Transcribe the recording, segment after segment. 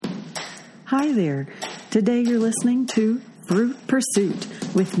Hi there. Today you're listening to Fruit Pursuit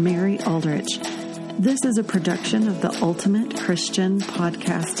with Mary Aldrich. This is a production of the Ultimate Christian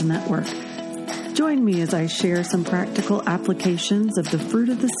Podcast Network. Join me as I share some practical applications of the fruit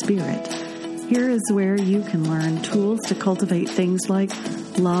of the Spirit. Here is where you can learn tools to cultivate things like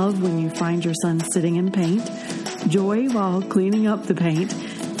love when you find your son sitting in paint, joy while cleaning up the paint,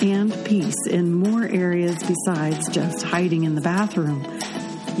 and peace in more areas besides just hiding in the bathroom.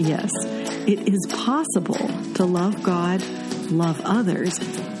 Yes, it is possible to love God, love others,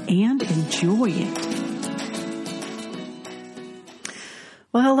 and enjoy it.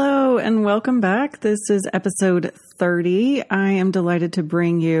 Well, hello and welcome back. This is episode 30. I am delighted to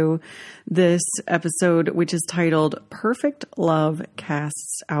bring you this episode, which is titled Perfect Love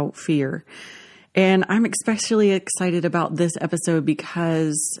Casts Out Fear. And I'm especially excited about this episode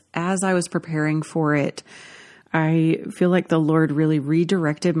because as I was preparing for it, I feel like the Lord really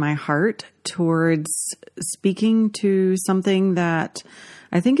redirected my heart towards speaking to something that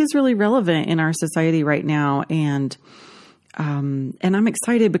I think is really relevant in our society right now. And I'm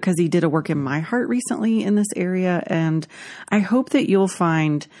excited because He did a work in my heart recently in this area. And I hope that you'll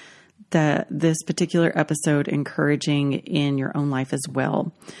find that this particular episode encouraging in your own life as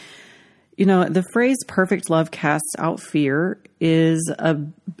well. You know, the phrase perfect love casts out fear is a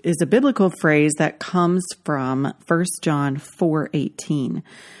biblical phrase that comes from 1 John 4:18.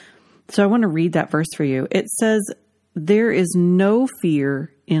 So I want to read that verse for you. It says, "There is no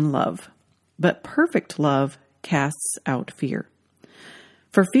fear in love, but perfect love casts out fear.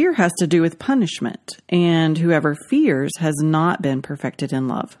 For fear has to do with punishment, and whoever fears has not been perfected in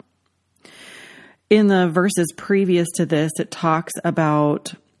love." In the verses previous to this, it talks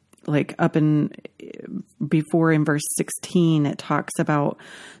about before in verse 16, it talks about,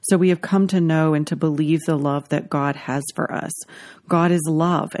 so we have come to know and to believe the love that God has for us. God is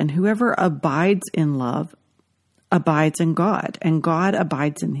love, and whoever abides in love abides in God, and God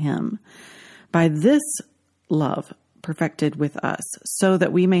abides in him. By this love perfected with us, so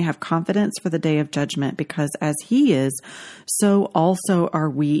that we may have confidence for the day of judgment, because as he is, so also are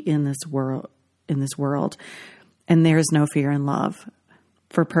we in this world. And there is no fear in love.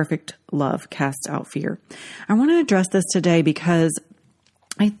 For perfect love casts out fear. I want to address this today because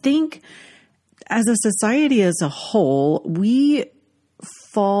I think as a society as a whole, we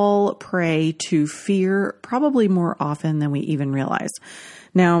fall prey to fear probably more often than we even realize.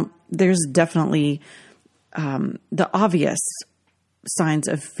 Now, there's definitely the obvious signs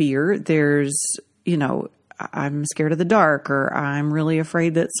of fear. There's, I'm scared of the dark, or I'm really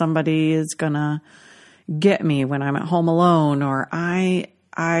afraid that somebody is going to get me when I'm at home alone, or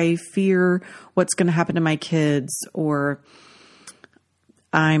I fear what's going to happen to my kids, or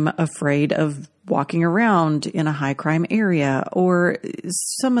I'm afraid of walking around in a high crime area, or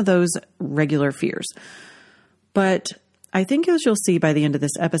some of those regular fears. But I think as you'll see by the end of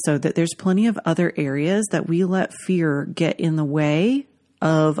this episode that there's plenty of other areas that we let fear get in the way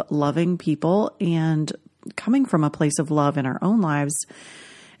of loving people and coming from a place of love in our own lives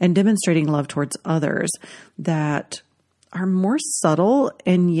and demonstrating love towards others that are more subtle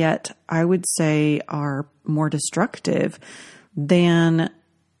and yet I would say are more destructive than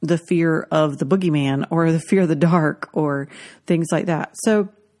the fear of the boogeyman or the fear of the dark or things like that. So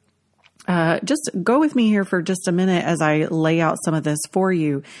just go with me here for just a minute as I lay out some of this for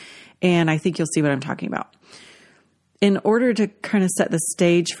you, and I think you'll see what I'm talking about. In order to kind of set the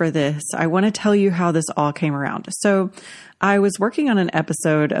stage for this, I want to tell you how this all came around. So I was working on an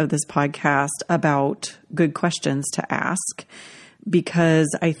episode of this podcast about good questions to ask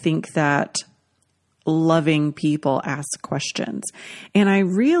because I think that loving people ask questions. And I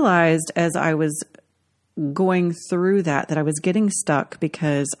realized as I was going through that I was getting stuck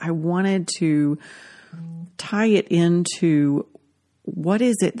because I wanted to tie it into what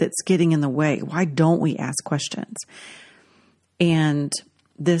is it that's getting in the way? Why don't we ask questions? And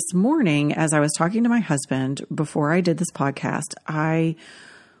this morning, as I was talking to my husband before I did this podcast,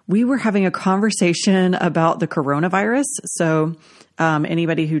 we were having a conversation about the coronavirus. So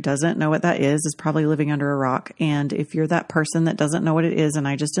anybody who doesn't know what that is probably living under a rock. And if you're that person that doesn't know what it is and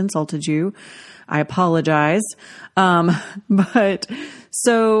I just insulted you, I apologize. But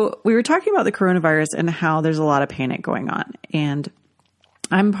so we were talking about the coronavirus and how there's a lot of panic going on. And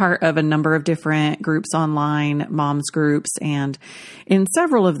I'm part of a number of different groups online, moms groups, and in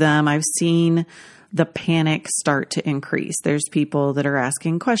several of them, I've seen the panic start to increase. There's people that are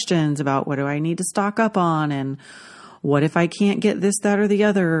asking questions about what do I need to stock up on, and what if I can't get this, that, or the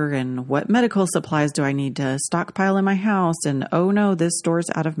other, and what medical supplies do I need to stockpile in my house, and oh no, this store's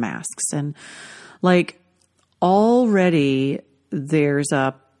out of masks. And already there's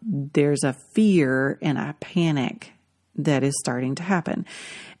a there's a fear and a panic that is starting to happen.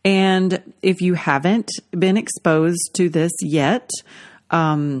 And if you haven't been exposed to this yet,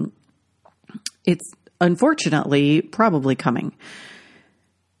 it's unfortunately probably coming.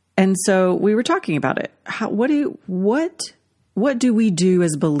 And so we were talking about it. What do we do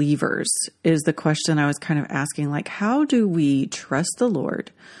as believers is the question I was kind of asking. Like, how do we trust the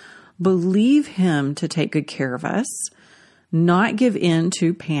Lord, believe Him to take good care of us, not give in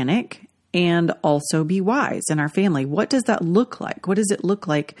to panic, and also be wise in our family? What does that look like? What does it look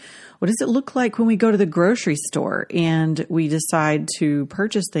like? What does it look like when we go to the grocery store and we decide to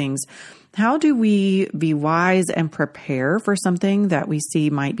purchase things? How do we be wise and prepare for something that we see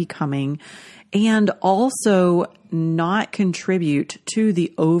might be coming, and also not contribute to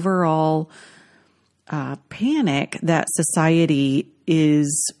the overall panic that society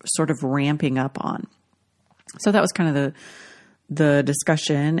is sort of ramping up on? So that was kind of the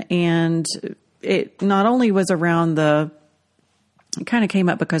discussion. And it not only was around it kind of came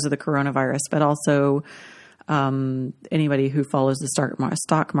up because of the coronavirus, but also anybody who follows the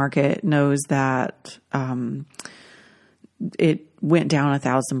stock market knows that it went down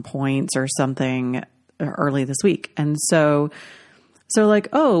 1,000 points or something early this week. And so like,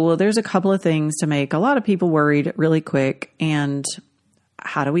 oh, well, there's a couple of things to make a lot of people worried really quick. And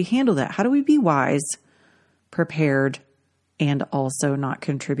how do we handle that? How do we be wise, prepared, and also not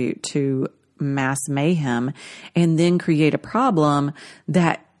contribute to mass mayhem and then create a problem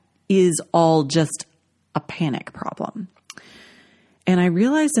that is all just a panic problem? And I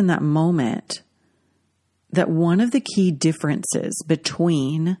realized in that moment that one of the key differences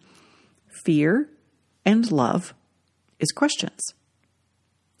between fear and love is questions.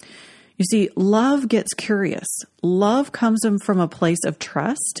 You see, love gets curious. Love comes from a place of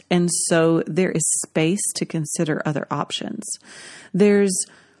trust, and so there is space to consider other options. There's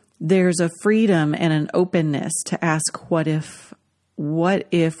a freedom and an openness to ask, what if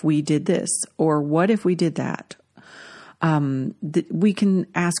we did this, or what if we did that? We can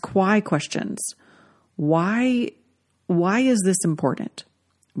ask why questions. Why is this important?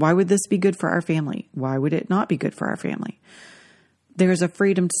 Why would this be good for our family? Why would it not be good for our family? There's a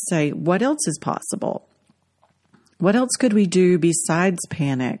freedom to say, what else is possible? What else could we do besides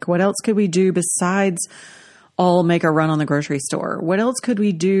panic? What else could we do besides all make a run on the grocery store? What else could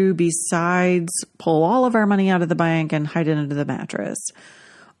we do besides pull all of our money out of the bank and hide it under the mattress?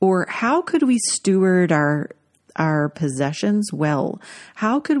 Or how could we steward our possessions well?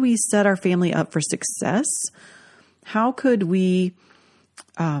 How could we set our family up for success? How could we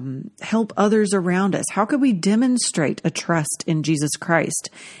help others around us? How could we demonstrate a trust in Jesus Christ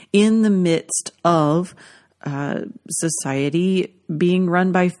in the midst of society being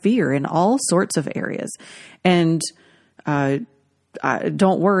run by fear in all sorts of areas? And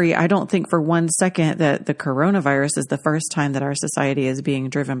don't worry, I don't think for one second that the coronavirus is the first time that our society is being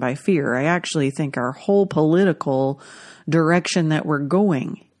driven by fear. I actually think our whole political direction that we're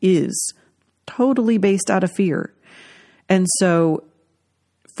going is totally based out of fear. And so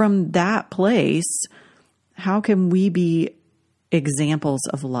from that place, how can we be examples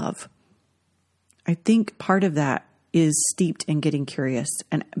of love? I think part of that is steeped in getting curious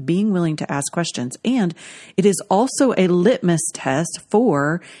and being willing to ask questions. And it is also a litmus test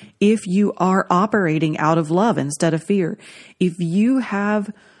for if you are operating out of love instead of fear. If you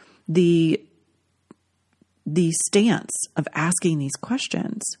have the stance of asking these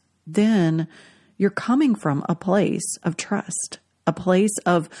questions, then you're coming from a place of trust, a place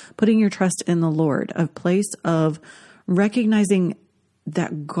of putting your trust in the Lord, a place of recognizing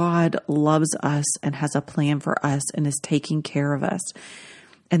that God loves us and has a plan for us and is taking care of us.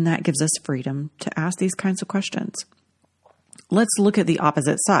 And that gives us freedom to ask these kinds of questions. Let's look at the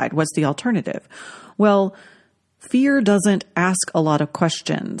opposite side. What's the alternative? Well, fear doesn't ask a lot of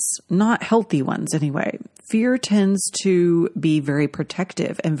questions, not healthy ones anyway. Fear tends to be very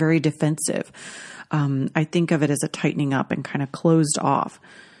protective and very defensive. I think of it as a tightening up and kind of closed off.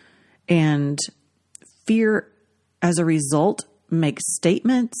 And fear, as a result, makes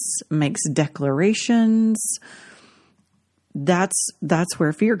statements, makes declarations. That's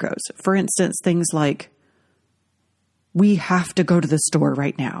where fear goes. For instance, things like, we have to go to the store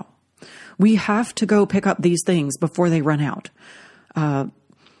right now. We have to go pick up these things before they run out.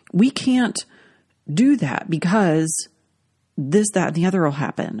 We can't do that because this, that, and the other will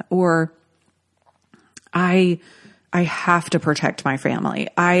happen. Or I have to protect my family.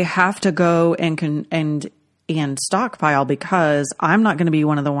 I have to go and stockpile because I'm not going to be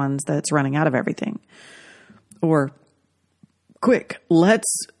one of the ones that's running out of everything. Or quick,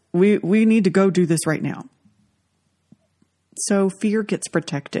 we need to go do this right now. So fear gets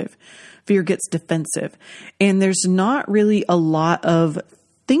protective, fear gets defensive, and there's not really a lot of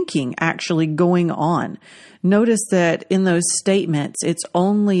thinking actually going on. Notice that in those statements, it's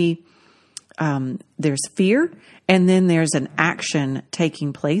only, there's fear, and then there's an action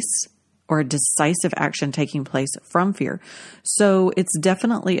taking place, or a decisive action taking place from fear. So it's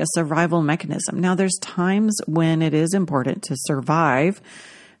definitely a survival mechanism. Now, there's times when it is important to survive.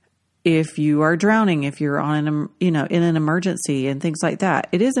 If you are drowning, if you're on, in an emergency and things like that,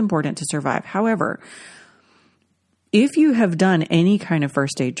 it is important to survive. However, if you have done any kind of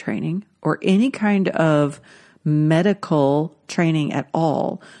first aid training or any kind of medical training at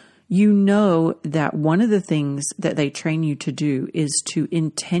all, you know that one of the things that they train you to do is to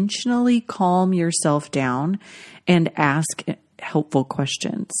intentionally calm yourself down and ask helpful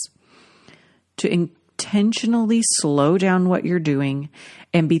questions, to intentionally slow down what you're doing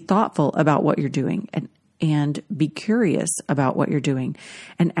and be thoughtful about what you're doing, and be curious about what you're doing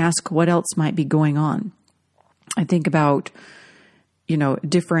and ask what else might be going on. I think about,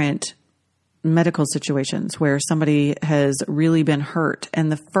 different medical situations where somebody has really been hurt,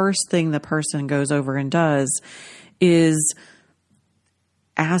 and the first thing the person goes over and does is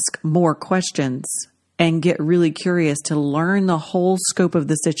ask more questions and get really curious to learn the whole scope of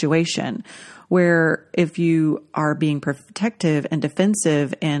the situation. Where if you are being protective and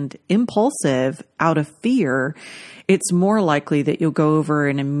defensive and impulsive out of fear, it's more likely that you'll go over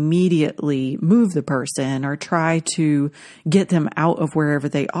and immediately move the person or try to get them out of wherever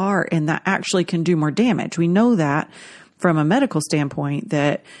they are. And that actually can do more damage. We know that from a medical standpoint,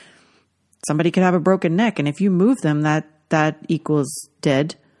 that somebody could have a broken neck, and if you move them, that equals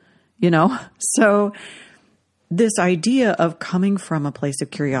dead, So this idea of coming from a place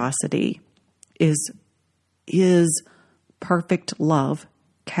of curiosity is perfect love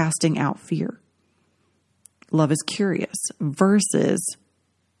casting out fear. Love is curious versus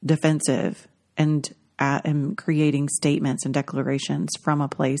defensive and creating statements and declarations from a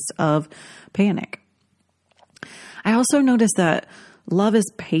place of panic. I also noticed that love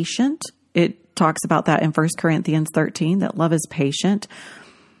is patient. It talks about that in 1 Corinthians 13, that love is patient.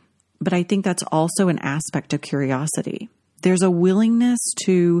 But I think that's also an aspect of curiosity. There's a willingness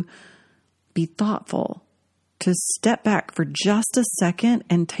to be thoughtful, to step back for just a second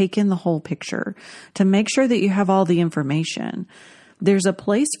and take in the whole picture, to make sure that you have all the information. There's a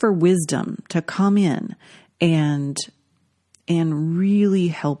place for wisdom to come in and really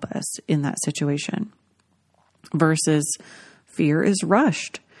help us in that situation, versus fear is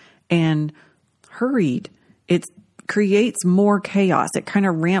rushed and hurried. It creates more chaos. It kind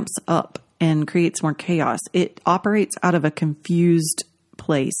of ramps up and creates more chaos. It operates out of a confused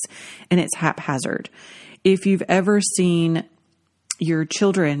place, and it's haphazard. If you've ever seen your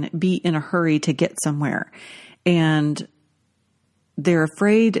children be in a hurry to get somewhere and they're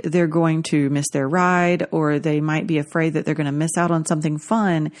afraid they're going to miss their ride, or they might be afraid that they're going to miss out on something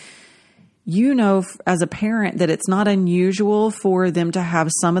fun, as a parent that it's not unusual for them to have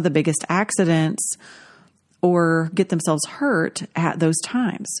some of the biggest accidents or get themselves hurt at those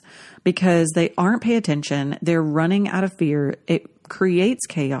times because they aren't paying attention. They're running out of fear. It creates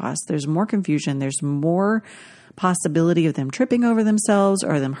chaos. There's more confusion. There's more possibility of them tripping over themselves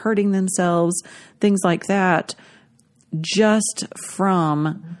or them hurting themselves, things like that, just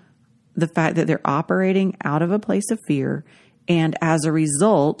from the fact that they're operating out of a place of fear. And as a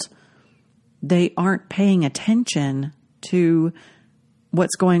result, they aren't paying attention to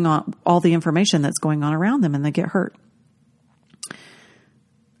what's going on, all the information that's going on around them, and they get hurt.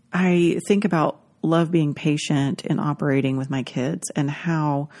 I think about love being patient in operating with my kids and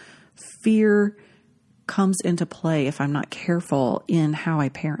how fear comes into play if I'm not careful in how I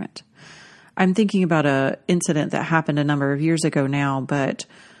parent. I'm thinking about an incident that happened a number of years ago now, but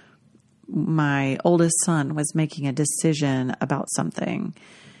my oldest son was making a decision about something.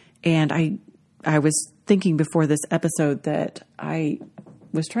 And I was thinking before this episode that I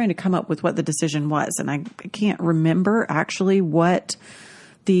was trying to come up with what the decision was, and I can't remember actually what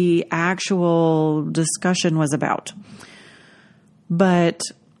the actual discussion was about. But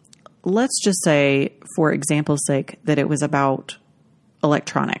let's just say, for example's sake, that it was about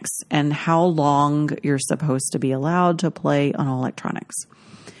electronics and how long you're supposed to be allowed to play on electronics.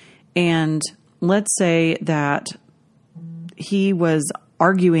 And let's say that he was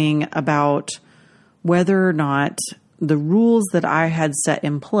arguing about whether or not the rules that I had set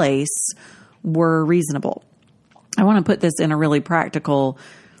in place were reasonable. I want to put this in a really practical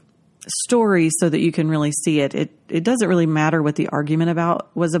story so that you can really see it. It doesn't really matter what the argument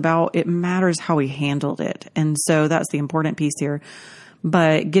was about. It matters how he handled it. And so that's the important piece here.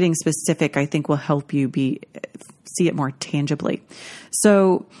 but getting specific, I think, will help you see it more tangibly.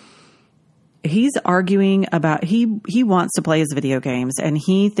 So he's arguing about, he wants to play his video games, and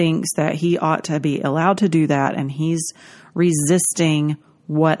he thinks that he ought to be allowed to do that. And he's resisting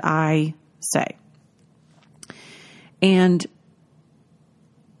what I say. And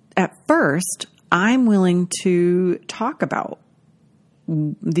at first, I'm willing to talk about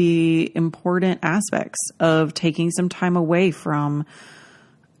the important aspects of taking some time away from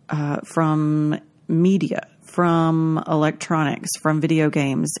media, from electronics, from video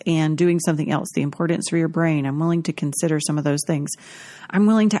games, and doing something else, the importance for your brain. I'm willing to consider some of those things. I'm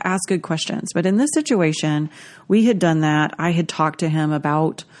willing to ask good questions. But in this situation, we had done that. I had talked to him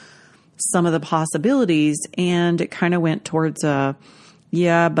about some of the possibilities, and it kind of went towards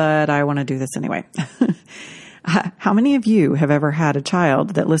yeah, but I want to do this anyway. How many of you have ever had a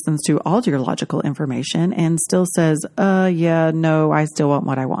child that listens to all your logical information and still says, yeah, no, I still want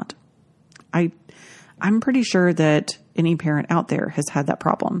what I want? I'm pretty sure that any parent out there has had that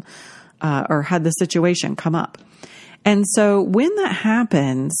problem, or had the situation come up. And so when that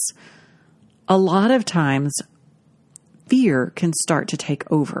happens, a lot of times fear can start to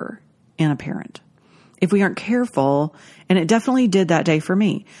take over in a parent if we aren't careful. And it definitely did that day for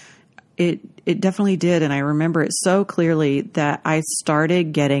me. It definitely did. And I remember it so clearly that I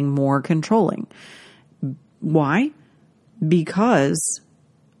started getting more controlling. Why? Because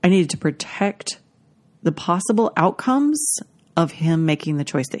I needed to protect the possible outcomes of him making the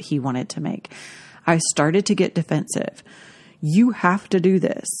choice that he wanted to make. I started to get defensive. You have to do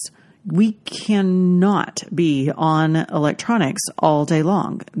this. We cannot be on electronics all day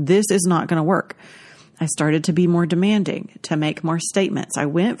long. This is not going to work. I started to be more demanding, to make more statements. I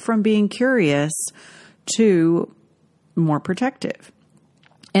went from being curious to more protective.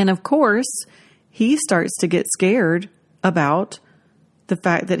 And of course, he starts to get scared about the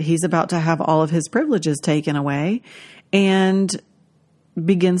fact that he's about to have all of his privileges taken away, and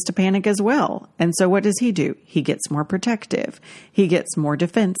begins to panic as well. And so what does he do? He gets more protective. He gets more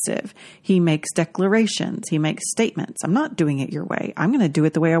defensive. He makes declarations. He makes statements. I'm not doing it your way. I'm going to do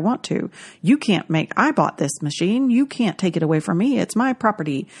it the way I want to. You can't I bought this machine. You can't take it away from me. It's my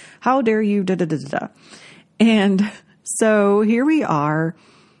property. How dare you? Da, da, da, da, da. And so here we are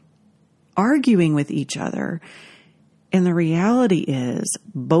arguing with each other. And the reality is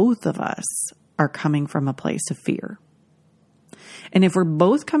both of us are coming from a place of fear. And if we're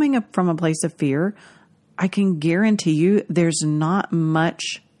both coming up from a place of fear, I can guarantee you there's not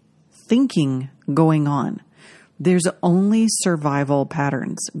much thinking going on. There's only survival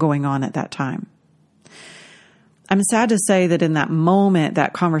patterns going on at that time. I'm sad to say that in that moment,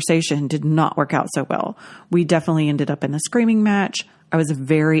 that conversation did not work out so well. We definitely ended up in a screaming match. I was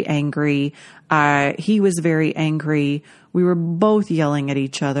very angry. He was very angry. We were both yelling at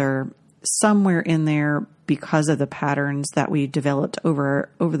each other somewhere in there because of the patterns that we developed over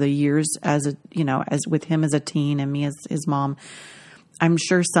the years as with him as a teen and me as his mom. I'm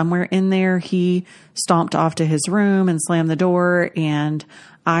sure somewhere in there he stomped off to his room and slammed the door, and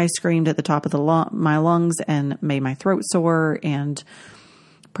I screamed at the top of my lungs and made my throat sore and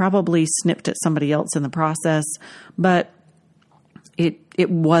probably snipped at somebody else in the process. But it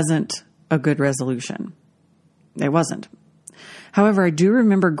wasn't a good resolution. It wasn't. However, I do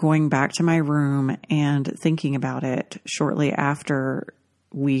remember going back to my room and thinking about it shortly after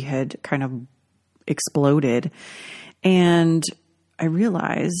we had kind of exploded. And I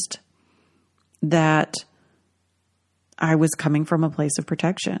realized that I was coming from a place of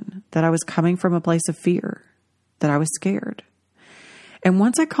protection, that I was coming from a place of fear, that I was scared. And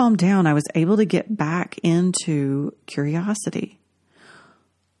once I calmed down, I was able to get back into curiosity.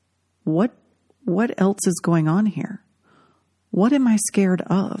 What else is going on here? What am I scared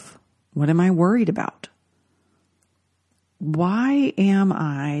of? What am I worried about? Why am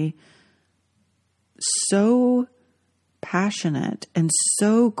I so passionate and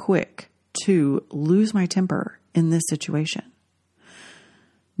so quick to lose my temper in this situation?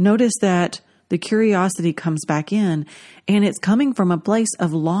 Notice that the curiosity comes back in, and it's coming from a place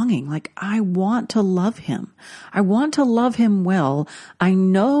of longing. Like, I want to love him. I want to love him well. I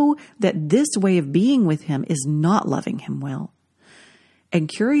know that this way of being with him is not loving him well. And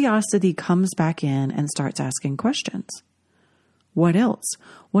curiosity comes back in and starts asking questions. What else?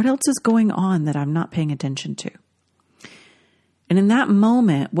 What else is going on that I'm not paying attention to? And in that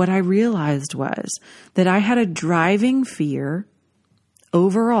moment, what I realized was that I had a driving fear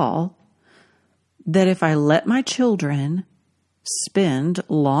overall that if I let my children spend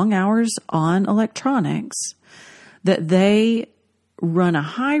long hours on electronics, that they run a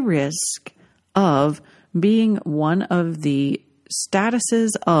high risk of being one of the statuses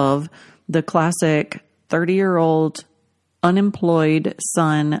of the classic 30-year-old unemployed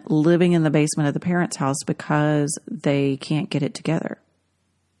son living in the basement of the parents' house because they can't get it together.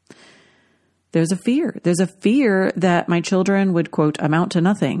 There's a fear. There's a fear that my children would, quote, amount to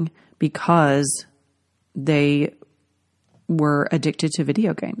nothing because they were addicted to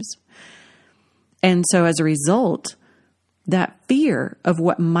video games. And so as a result, that fear of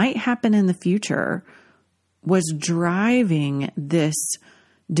what might happen in the future was driving this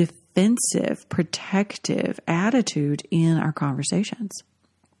defensive, protective attitude in our conversations.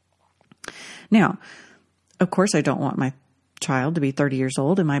 Now, of course, I don't want my child to be 30 years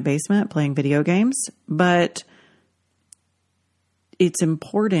old in my basement playing video games, but it's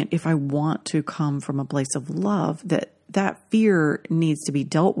important, if I want to come from a place of love, that that fear needs to be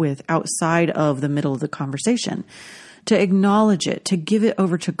dealt with outside of the middle of the conversation, to acknowledge it, to give it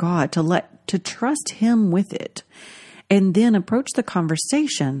over to God, to trust Him with it, and then approach the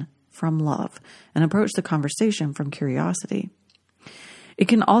conversation from love and approach the conversation from curiosity. It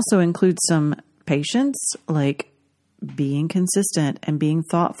can also include some patience, like being consistent and being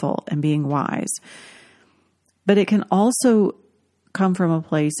thoughtful and being wise. But it can also come from a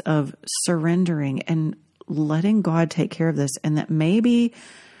place of surrendering and letting God take care of this. And that maybe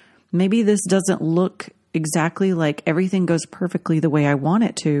this doesn't look exactly like everything goes perfectly the way I want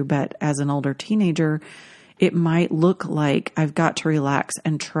it to, but as an older teenager, it might look like I've got to relax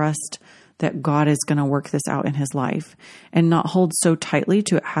and trust that God is going to work this out in His life and not hold so tightly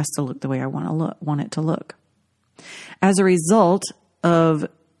to it has to look the way I want it to look. As a result of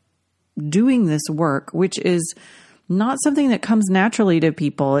doing this work, which is not something that comes naturally to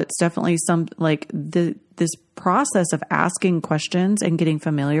people, it's definitely this process of asking questions and getting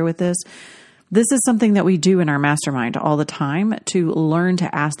familiar with this. This is something that we do in our mastermind all the time, to learn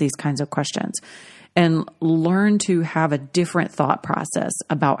to ask these kinds of questions and learn to have a different thought process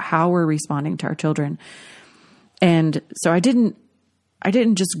about how we're responding to our children. And so I didn't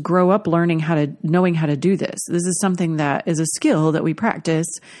just grow up knowing how to do this. This is something that is a skill that we practice,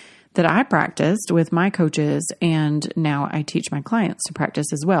 that I practiced with my coaches, and now I teach my clients to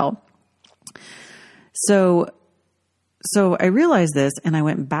practice as well. So I realized this, and I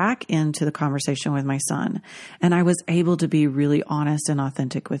went back into the conversation with my son, and I was able to be really honest and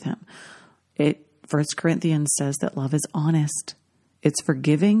authentic with him. 1 Corinthians says that love is honest. It's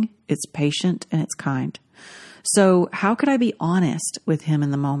forgiving, it's patient, and it's kind. So how could I be honest with him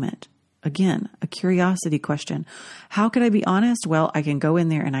in the moment? Again, a curiosity question. How could I be honest? Well, I can go in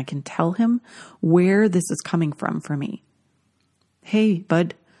there and I can tell him where this is coming from for me. Hey,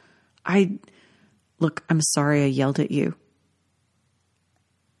 bud, I'm sorry I yelled at you.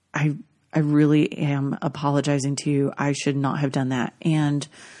 I really am apologizing to you. I should not have done that. And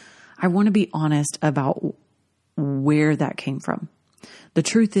I want to be honest about where that came from. The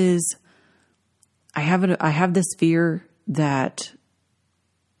truth is, I have this fear that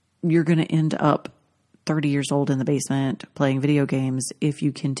you're going to end up 30 years old in the basement playing video games if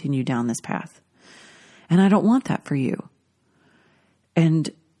you continue down this path. And I don't want that for you. And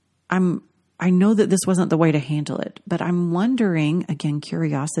I know that this wasn't the way to handle it, but I'm wondering, again,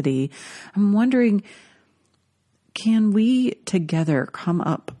 curiosity, I'm wondering, can we together come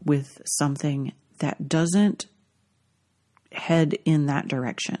up with something that doesn't head in that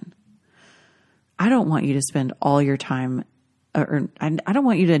direction? I don't want you to spend all your time, or I don't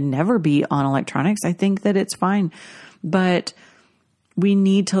want you to never be on electronics. I think that it's fine, but we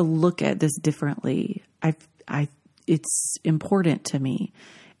need to look at this differently. It's important to me.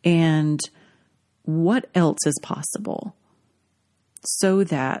 And what else is possible so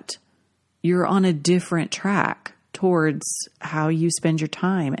that you're on a different track towards how you spend your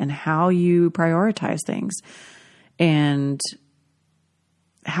time and how you prioritize things and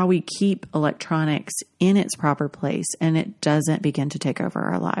how we keep electronics in its proper place and it doesn't begin to take over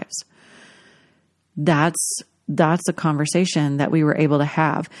our lives. That's a conversation that we were able to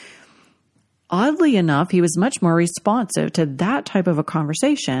have. Oddly enough, he was much more responsive to that type of a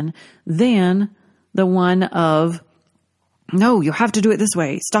conversation than the one of, no, you have to do it this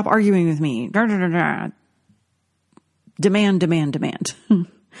way. Stop arguing with me. Da, da, da, da. Demand.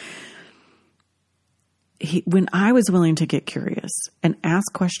 When I was willing to get curious and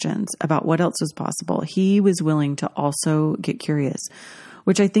ask questions about what else was possible, he was willing to also get curious,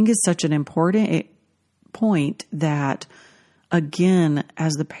 which I think is such an important point that, again,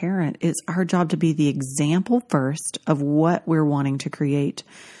 as the parent, it's our job to be the example first of what we're wanting to create.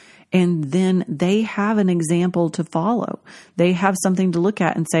 And then they have an example to follow. They have something to look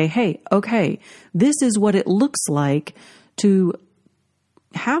at and say, hey, okay, this is what it looks like to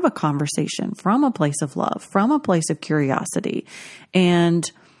have a conversation from a place of love, from a place of curiosity, and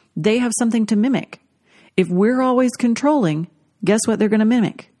they have something to mimic. If we're always controlling, guess what they're going to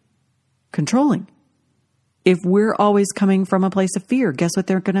mimic? Controlling. If we're always coming from a place of fear, guess what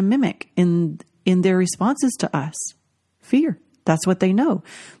they're going to mimic in their responses to us? Fear. That's what they know.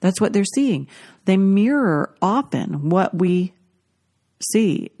 That's what they're seeing. They mirror often what we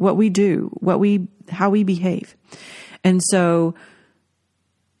see, what we do, how we behave. And so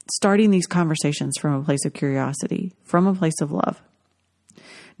starting these conversations from a place of curiosity, from a place of love.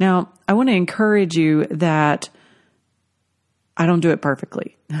 Now, I want to encourage you that I don't do it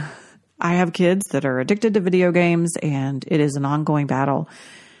perfectly. I have kids that are addicted to video games, and it is an ongoing battle.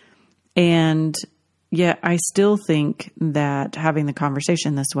 And yet I still think that having the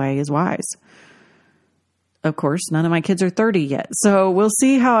conversation this way is wise. Of course, none of my kids are 30 yet, so we'll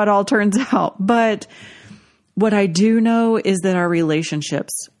see how it all turns out. But what I do know is that our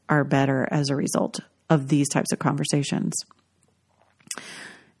relationships are better as a result of these types of conversations.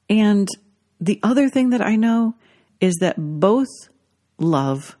 And the other thing that I know is that both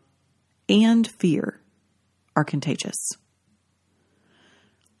love and fear are contagious.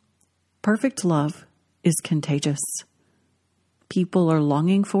 Perfect love is contagious. People are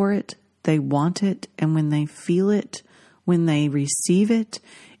longing for it. They want it. And when they feel it, when they receive it,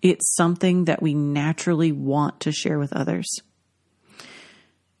 it's something that we naturally want to share with others.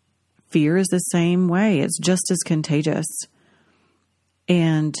 Fear is the same way. It's just as contagious.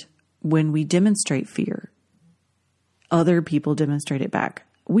 And when we demonstrate fear, other people demonstrate it back.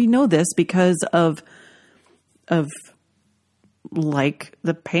 We know this because of like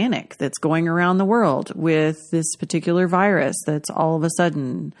the panic that's going around the world with this particular virus that's all of a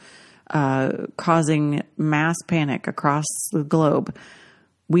sudden causing mass panic across the globe.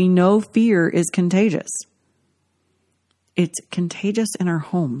 We know fear is contagious. It's contagious in our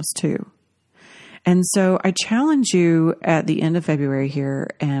homes too. And so I challenge you at the end of February here,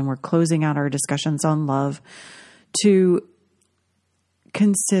 and we're closing out our discussions on love, to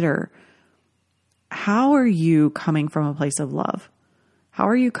consider, how are you coming from a place of love? How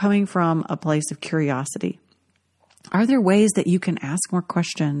are you coming from a place of curiosity? Are there ways that you can ask more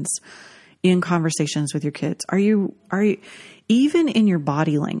questions in conversations with your kids? Are you even in your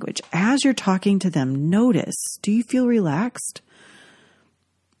body language, as you're talking to them, notice, do you feel relaxed?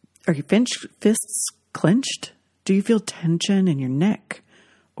 Are your fists clenched? Do you feel tension in your neck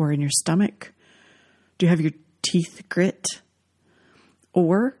or in your stomach? Do you have your teeth grit?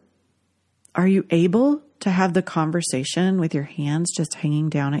 Or are you able to have the conversation with your hands just hanging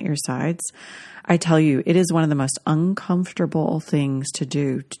down at your sides? I tell you, it is one of the most uncomfortable things to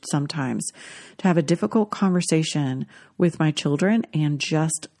do sometimes, to have a difficult conversation with my children and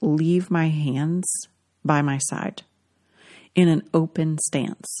just leave my hands by my side in an open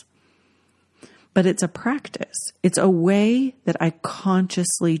stance. But it's a practice. It's a way that I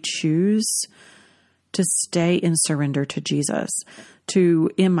consciously choose to stay in surrender to Jesus, to,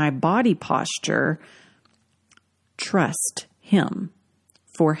 in my body posture, trust Him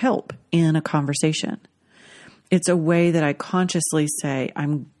for help in a conversation. It's a way that I consciously say,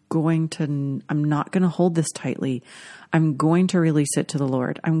 I'm not going to hold this tightly. I'm going to release it to the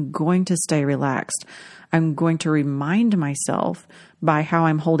Lord. I'm going to stay relaxed. I'm going to remind myself by how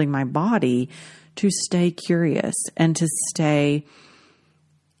I'm holding my body to stay curious and to stay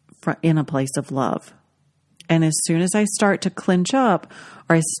in a place of love. And as soon as I start to clench up,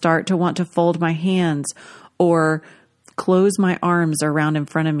 or I start to want to fold my hands or close my arms around in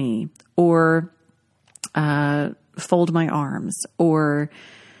front of me, or fold my arms, or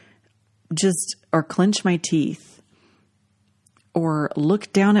clench my teeth, or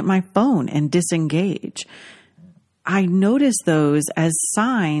look down at my phone and disengage, I notice those as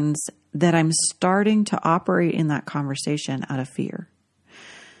signs that I'm starting to operate in that conversation out of fear.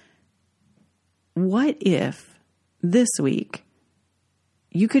 What if this week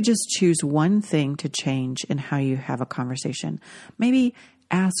you could just choose one thing to change in how you have a conversation? Maybe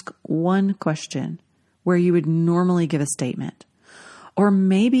ask one question where you would normally give a statement. Or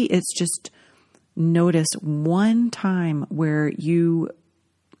maybe it's just notice one time where you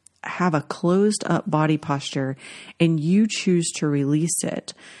have a closed up body posture and you choose to release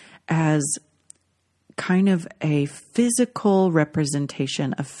it as kind of a physical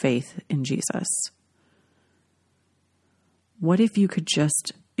representation of faith in Jesus. What if you could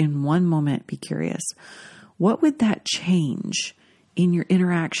just, in one moment, be curious? What would that change in your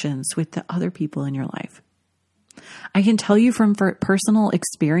interactions with the other people in your life? I can tell you from personal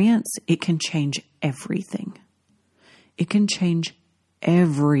experience, it can change everything. It can change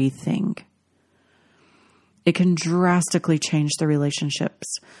everything. It can drastically change the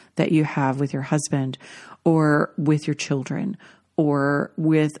relationships that you have with your husband or with your children or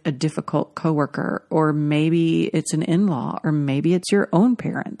with a difficult coworker, or maybe it's an in-law, or maybe it's your own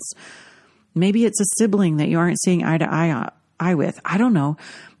parents. Maybe it's a sibling that you aren't seeing eye to eye with. I don't know.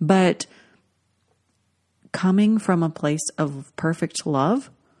 But coming from a place of perfect love,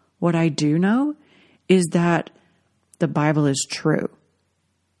 what I do know is that the Bible is true.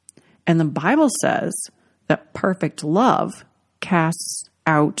 And the Bible says that perfect love casts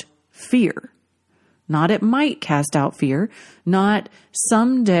out fear. Not it might cast out fear, not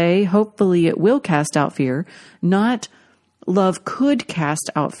someday, hopefully it will cast out fear, not love could cast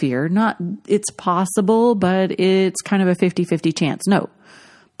out fear, not it's possible, but it's kind of a 50-50 chance. No,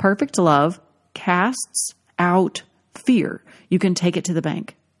 perfect love casts out fear. You can take it to the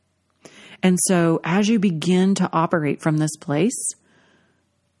bank. And so as you begin to operate from this place,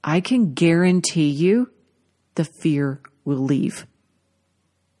 I can guarantee you the fear will leave.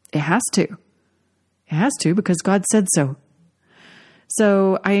 It has to. It has to, because God said so.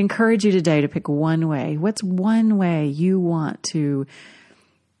 So I encourage you today to pick one way. What's one way you want to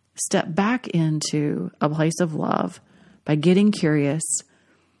step back into a place of love by getting curious,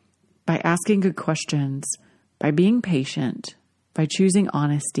 by asking good questions, by being patient, by choosing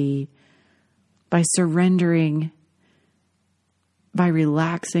honesty, by surrendering, by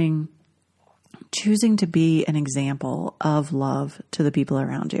relaxing, choosing to be an example of love to the people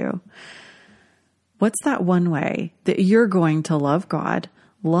around you? What's that one way that you're going to love God,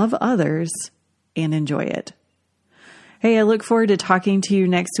 love others, and enjoy it? Hey, I look forward to talking to you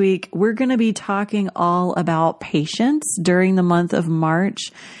next week. We're going to be talking all about patience during the month of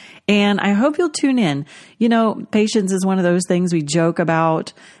March, and I hope you'll tune in. You know, patience is one of those things we joke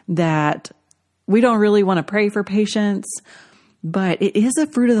about, that we don't really want to pray for patience, but it is a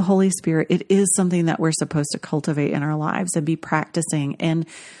fruit of the Holy Spirit. It is something that we're supposed to cultivate in our lives and be practicing, and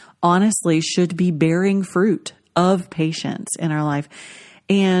honestly should be bearing fruit of patience in our life.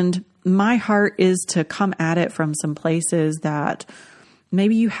 And my heart is to come at it from some places that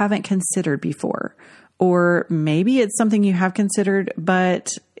maybe you haven't considered before, or maybe it's something you have considered,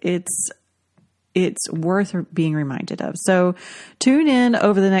 but it's worth being reminded of. So tune in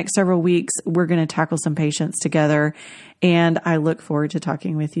over the next several weeks. We're going to tackle some patience together, and I look forward to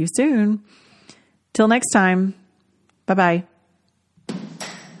talking with you soon. Till next time. Bye-bye.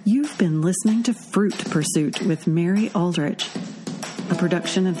 You've been listening to Fruit Pursuit with Mary Aldrich, a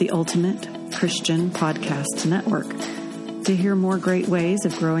production of the Ultimate Christian Podcast Network. To hear more great ways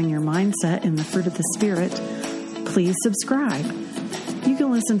of growing your mindset in the fruit of the Spirit, please subscribe. You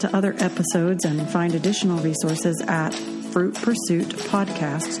can listen to other episodes and find additional resources at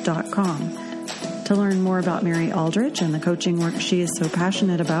fruitpursuitpodcast.com. To learn more about Mary Aldrich and the coaching work she is so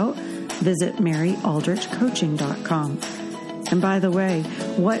passionate about, visit maryaldrichcoaching.com. And by the way,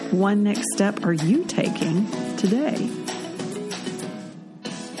 what one next step are you taking today?